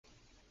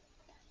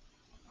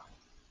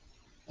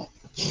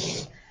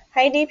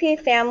Hi DP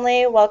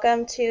family,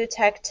 welcome to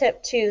Tech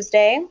Tip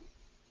Tuesday.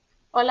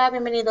 Hola,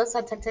 bienvenidos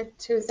a Tech Tip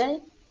Tuesday.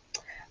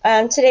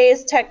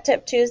 Today's Tech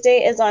Tip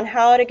Tuesday is on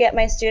how to get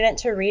my student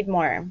to read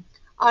more.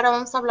 Ahora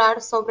vamos a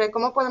hablar sobre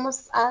cómo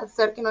podemos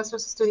hacer que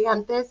nuestros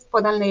estudiantes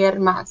puedan leer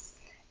más.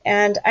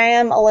 And I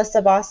am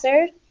Alyssa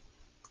Bossard.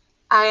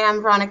 I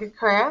am Veronica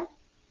Carrera.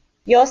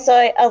 Yo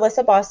soy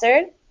Alyssa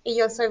Bossard. Y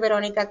yo soy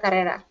Verónica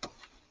Carrera.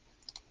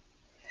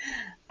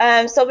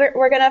 So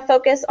we're going to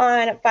focus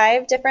on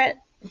 5 different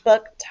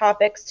book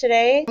topics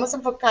today. Vamos a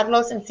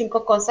enfocarnos en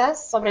 5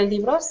 cosas sobre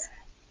libros.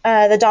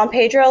 The Don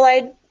Pedro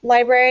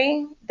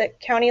Library, the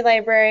County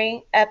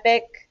Library,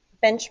 Epic,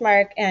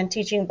 Benchmark, and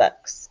Teaching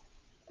Books.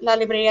 La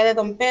librería de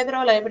Don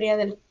Pedro, la librería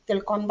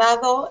del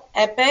condado,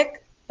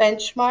 Epic,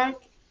 Benchmark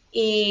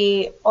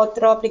y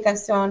otra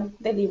aplicación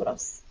de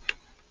libros.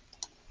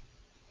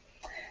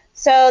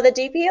 So the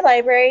DP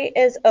Library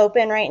is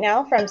open right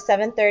now from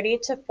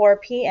 7:30 to 4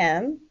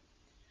 p.m.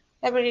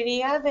 La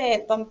librería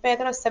de Don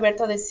Pedro está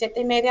abierto de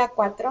 7:30 a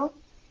 4.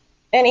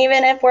 And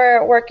even if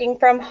we're working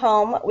from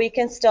home, we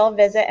can still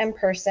visit in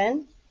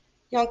person.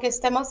 Y aunque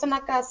estemos en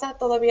la casa,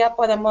 todavía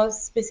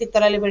podemos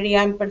visitar la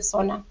librería en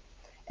persona.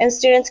 And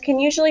students can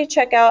usually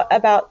check out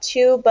about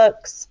 2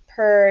 books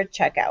per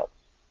checkout.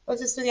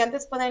 Los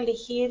estudiantes pueden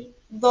elegir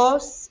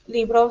 2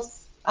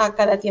 libros a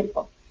cada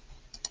tiempo.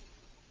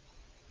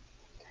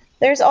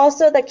 There's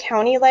also the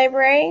County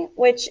Library,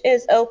 which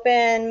is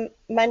open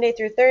Monday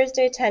through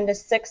Thursday, 10 to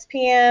 6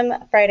 p.m.,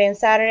 Friday and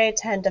Saturday,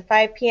 10 to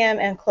 5 p.m.,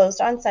 and closed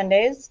on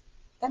Sundays.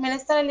 También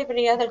está la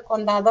librería del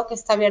condado, que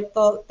está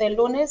abierto de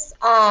lunes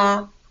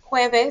a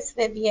jueves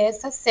de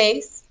 10 a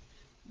 6,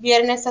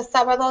 viernes a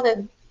sábado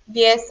de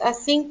 10 a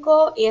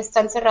 5 y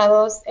están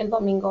cerrados el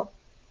domingo.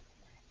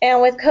 And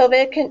with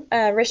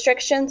COVID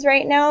restrictions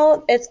right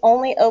now, it's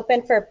only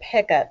open for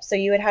pickup. So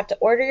you would have to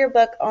order your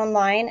book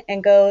online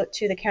and go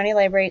to the county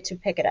library to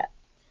pick it up.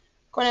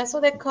 Con eso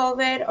de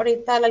COVID,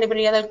 ahorita la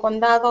librería del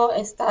condado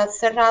está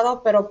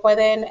cerrado, pero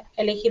pueden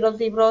elegir los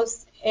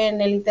libros en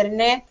el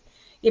internet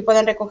y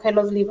pueden recoger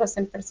los libros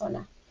en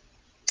persona.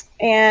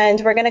 And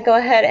we're going to go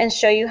ahead and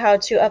show you how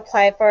to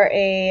apply for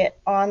a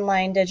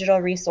online digital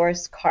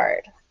resource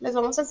card. Les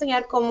vamos a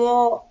enseñar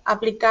cómo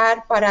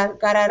aplicar para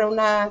ganar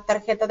una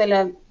tarjeta de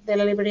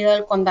la librería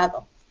del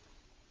condado.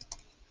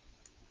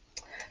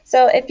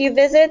 So if you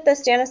visit the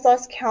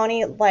Stanislaus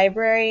County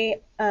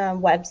Library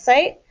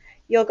website,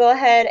 you'll go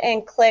ahead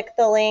and click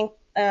the link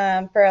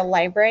for a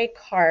library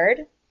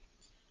card.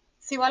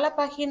 Si va a la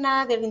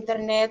página del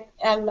internet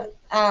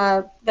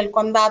del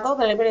condado,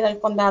 de la librería del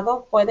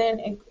condado,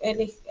 pueden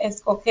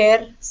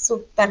escoger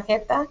su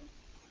tarjeta.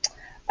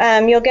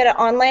 You'll get an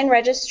online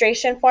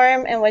registration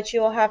form in which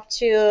you will have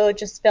to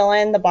just fill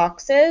in the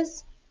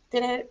boxes.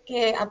 Tienen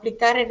que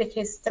aplicar y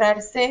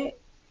registrarse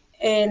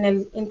en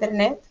el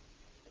internet.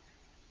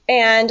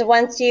 And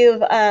once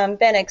you've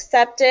been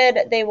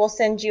accepted, they will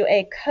send you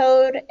a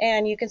code,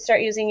 and you can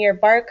start using your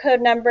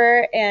barcode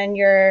number and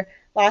your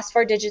last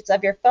 4 digits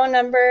of your phone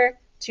number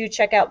to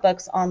check out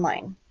books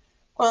online.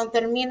 Cuando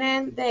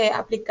terminen de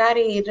aplicar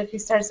y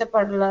registrarse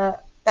por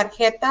la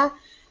tarjeta,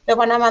 le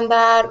van a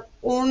mandar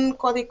un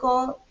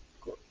código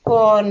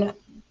con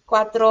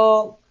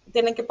 4,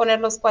 tienen que poner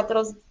los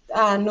 4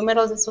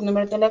 números de su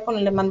número de teléfono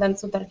y le mandan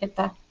su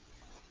tarjeta.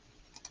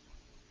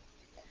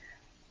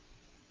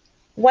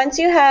 Once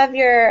you have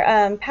your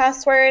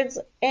passwords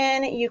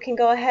in, you can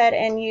go ahead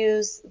and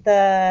use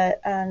the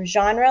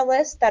genre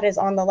list that is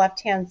on the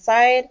left-hand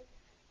side,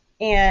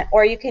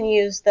 or you can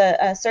use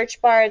the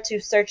search bar to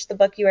search the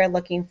book you are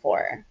looking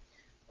for.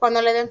 Cuando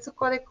le den su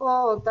código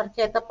o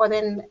tarjeta,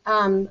 pueden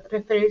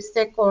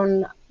referirse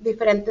con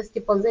diferentes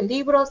tipos de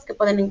libros que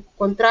pueden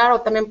encontrar,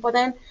 o también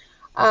pueden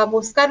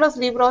buscar los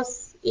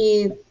libros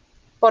y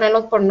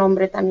ponerlos por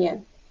nombre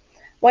también.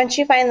 Once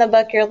you find the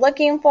book you're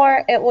looking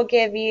for, it will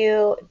give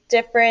you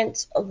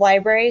different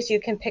libraries you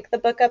can pick the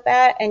book up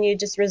at, and you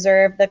just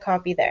reserve the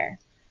copy there.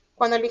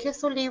 Cuando elige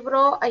su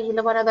libro, allí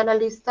le van a dar la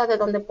lista de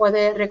donde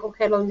puede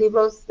recoger los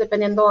libros,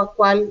 dependiendo a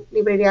cuál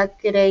librería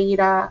quiere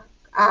ir a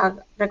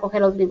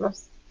recoger los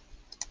libros.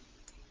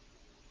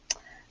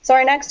 So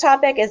our next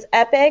topic is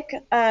Epic.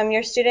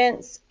 Your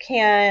students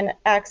can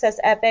access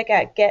Epic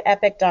at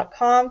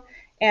getepic.com,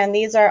 and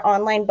these are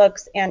online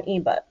books and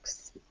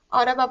ebooks.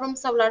 Ahora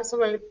vamos a hablar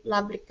sobre la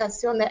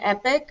aplicación de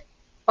Epic.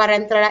 Para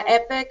entrar a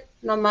Epic,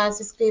 nomás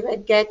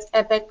escribe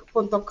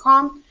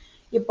getepic.com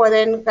y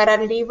pueden ganar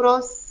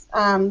libros,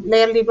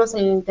 leer libros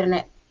en el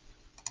internet.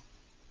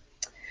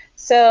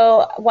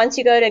 So once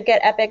you go to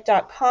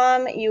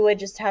getepic.com, you would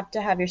just have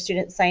to have your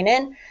students sign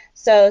in.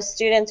 So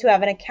students who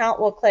have an account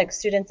will click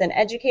Students and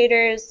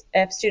Educators.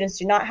 If students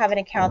do not have an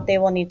account, they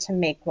will need to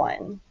make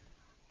one.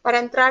 Para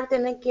entrar,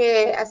 tienen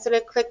que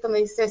hacerle clic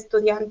donde dice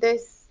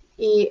Estudiantes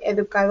y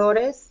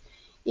Educadores.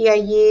 Y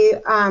allí,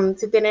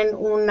 si tienen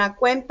una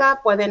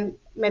cuenta, pueden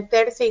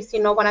meterse, y si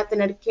no, van a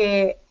tener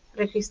que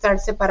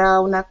registrarse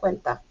para una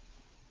cuenta.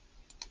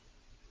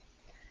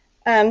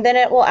 Then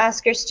it will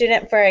ask your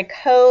student for a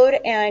code,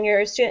 and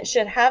your student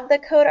should have the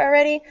code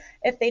already.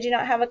 If they do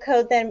not have a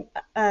code, then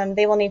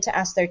they will need to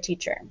ask their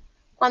teacher.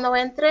 Cuando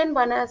entren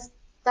van a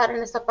estar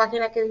en esta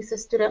página que dice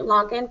Student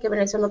Login, que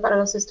viene siendo para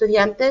los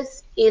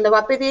estudiantes, y le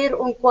va a pedir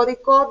un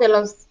código de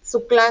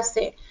su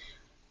clase.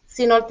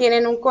 Si no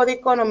tienen un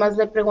código, nomás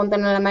le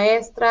preguntan a la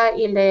maestra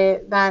y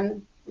le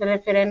dan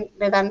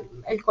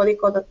el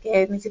código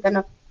que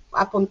necesitan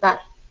apuntar.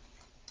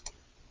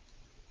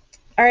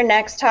 Our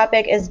next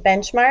topic is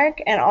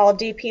Benchmark, and all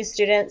DP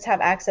students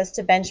have access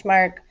to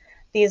Benchmark.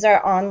 These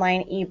are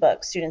online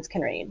ebooks students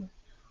can read.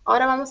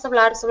 Ahora vamos a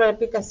hablar sobre la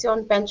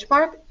aplicación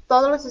Benchmark.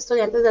 Todos los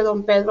estudiantes de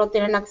Don Pedro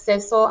tienen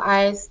acceso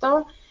a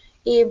esto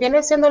y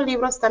viene siendo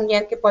libros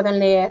también que pueden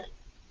leer.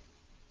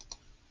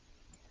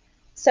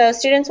 So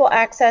students will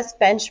access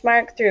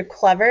Benchmark through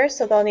Clever,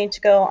 so they'll need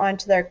to go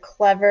onto their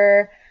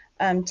Clever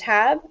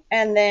tab,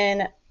 and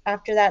then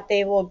after that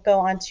they will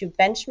go onto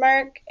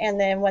Benchmark, and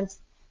then once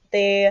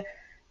they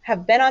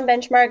have been on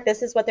Benchmark,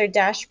 this is what their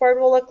dashboard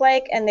will look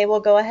like, and they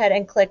will go ahead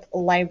and click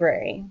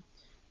Library.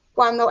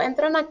 Cuando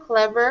entran a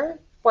Clever,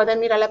 pueden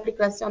mirar la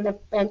aplicación de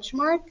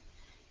Benchmark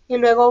y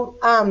luego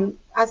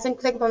hacen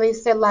clic donde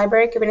dice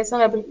Library, que viene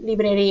siendo la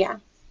librería.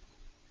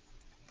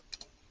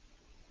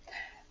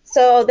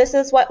 So this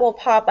is what will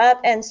pop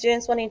up, and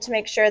students will need to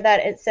make sure that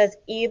it says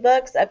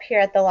ebooks up here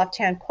at the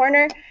left-hand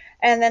corner,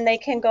 and then they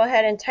can go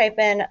ahead and type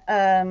in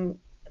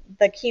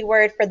the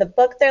keyword for the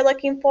book they're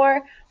looking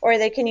for, or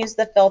they can use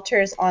the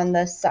filters on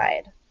this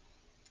side.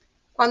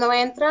 Cuando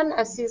entran,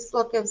 así es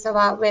lo que se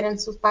va a ver en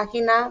su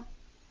página.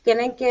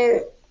 Tienen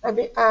que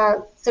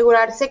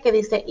asegurarse que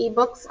dice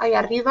ebooks ahí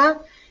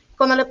arriba.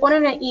 Cuando le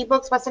ponen en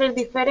ebooks va a salir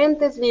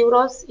diferentes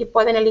libros y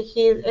pueden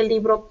elegir el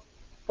libro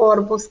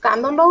por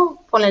buscándolo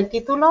con el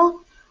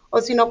título,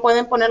 o si no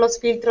pueden poner los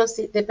filtros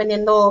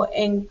dependiendo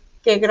en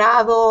qué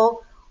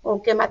grado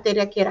o qué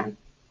materia quieran.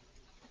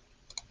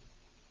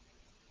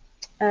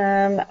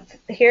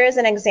 Here is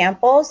an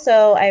example.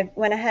 So I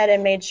went ahead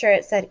and made sure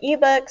it said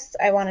ebooks.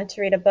 I wanted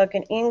to read a book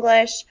in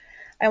English.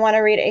 I want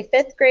to read a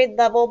 5th grade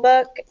level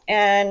book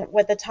and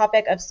with the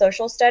topic of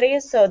social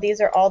studies. So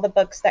these are all the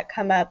books that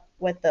come up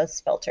with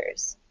those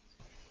filters.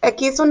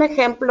 Aquí es un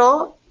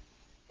ejemplo.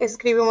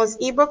 Escribimos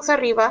ebooks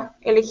arriba,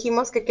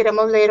 elegimos que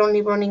queremos leer un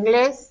libro en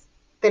inglés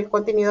del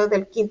contenido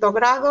del 5º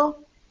grado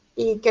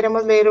y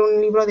queremos leer un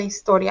libro de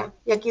historia.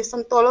 Y aquí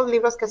son todos los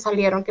libros que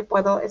salieron que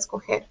puedo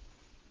escoger.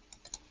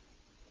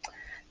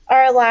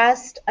 Our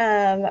last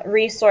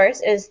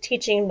resource is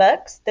Teaching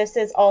Books. This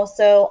is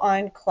also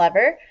on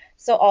Clever.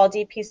 So all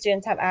DP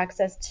students have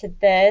access to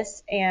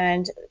this,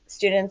 and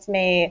students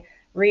may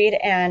read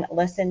and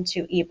listen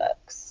to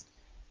ebooks.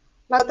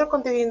 El otro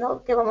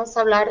contenido que vamos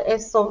a hablar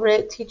es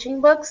sobre Teaching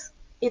Books,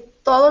 y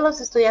todos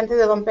los estudiantes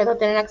de Don Pedro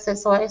tienen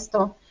acceso a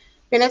esto.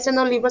 Vienen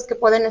siendo libros que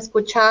pueden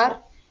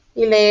escuchar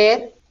y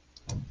leer.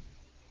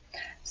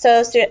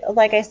 So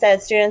like I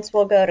said, students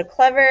will go to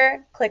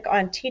Clever, click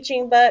on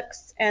Teaching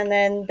Books, and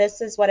then this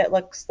is what it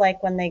looks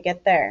like when they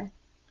get there.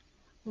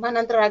 Van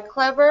a entrar a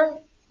Clever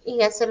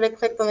y hacerle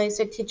clic donde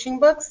dice Teaching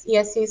Books, y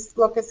así es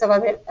lo que se va a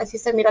ver, así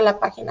se mira la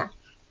página.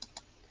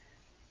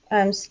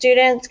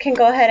 Students can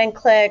go ahead and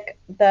click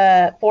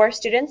the For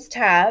Students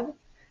tab,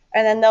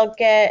 and then they'll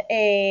get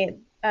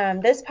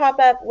this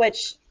pop-up,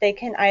 which they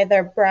can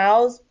either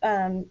browse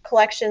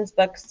collections,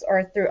 books,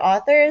 or through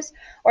authors,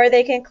 or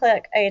they can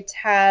click a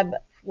tab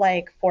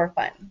like For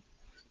Fun.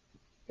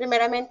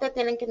 Primeramente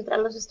tienen que entrar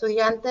los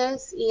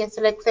estudiantes y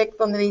hacerle clic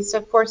donde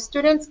dice For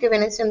Students, que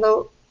viene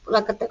siendo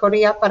la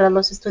categoría para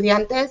los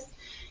estudiantes,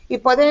 y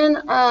pueden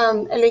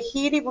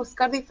elegir y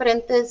buscar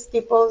diferentes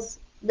tipos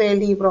de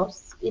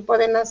libros, y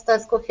pueden hasta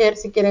escoger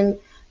si quieren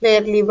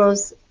leer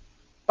libros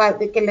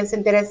que les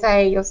interesa a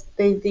ellos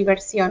de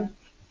diversión.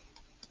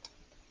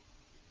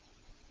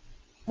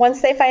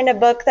 Once they find a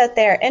book that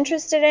they're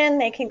interested in,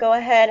 they can go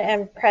ahead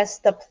and press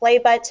the play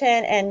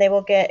button, and they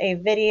will get a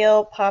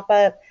video pop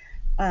up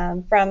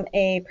from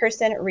a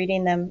person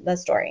reading them the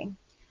story.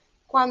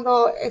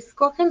 Cuando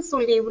escogen su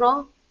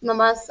libro,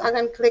 nomás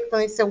hagan clic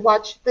donde dice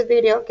Watch the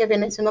Video, que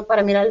viene siendo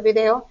para mirar el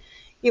video,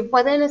 y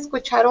pueden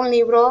escuchar un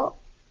libro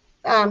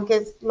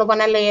que lo van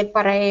a leer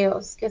para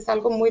ellos, que es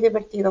algo muy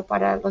divertido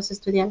para los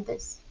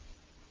estudiantes.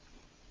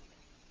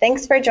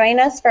 Thanks for joining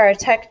us for our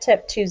Tech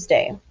Tip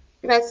Tuesday.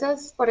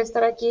 Gracias por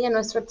estar aquí en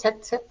nuestro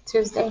Tech Tip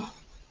Tuesday.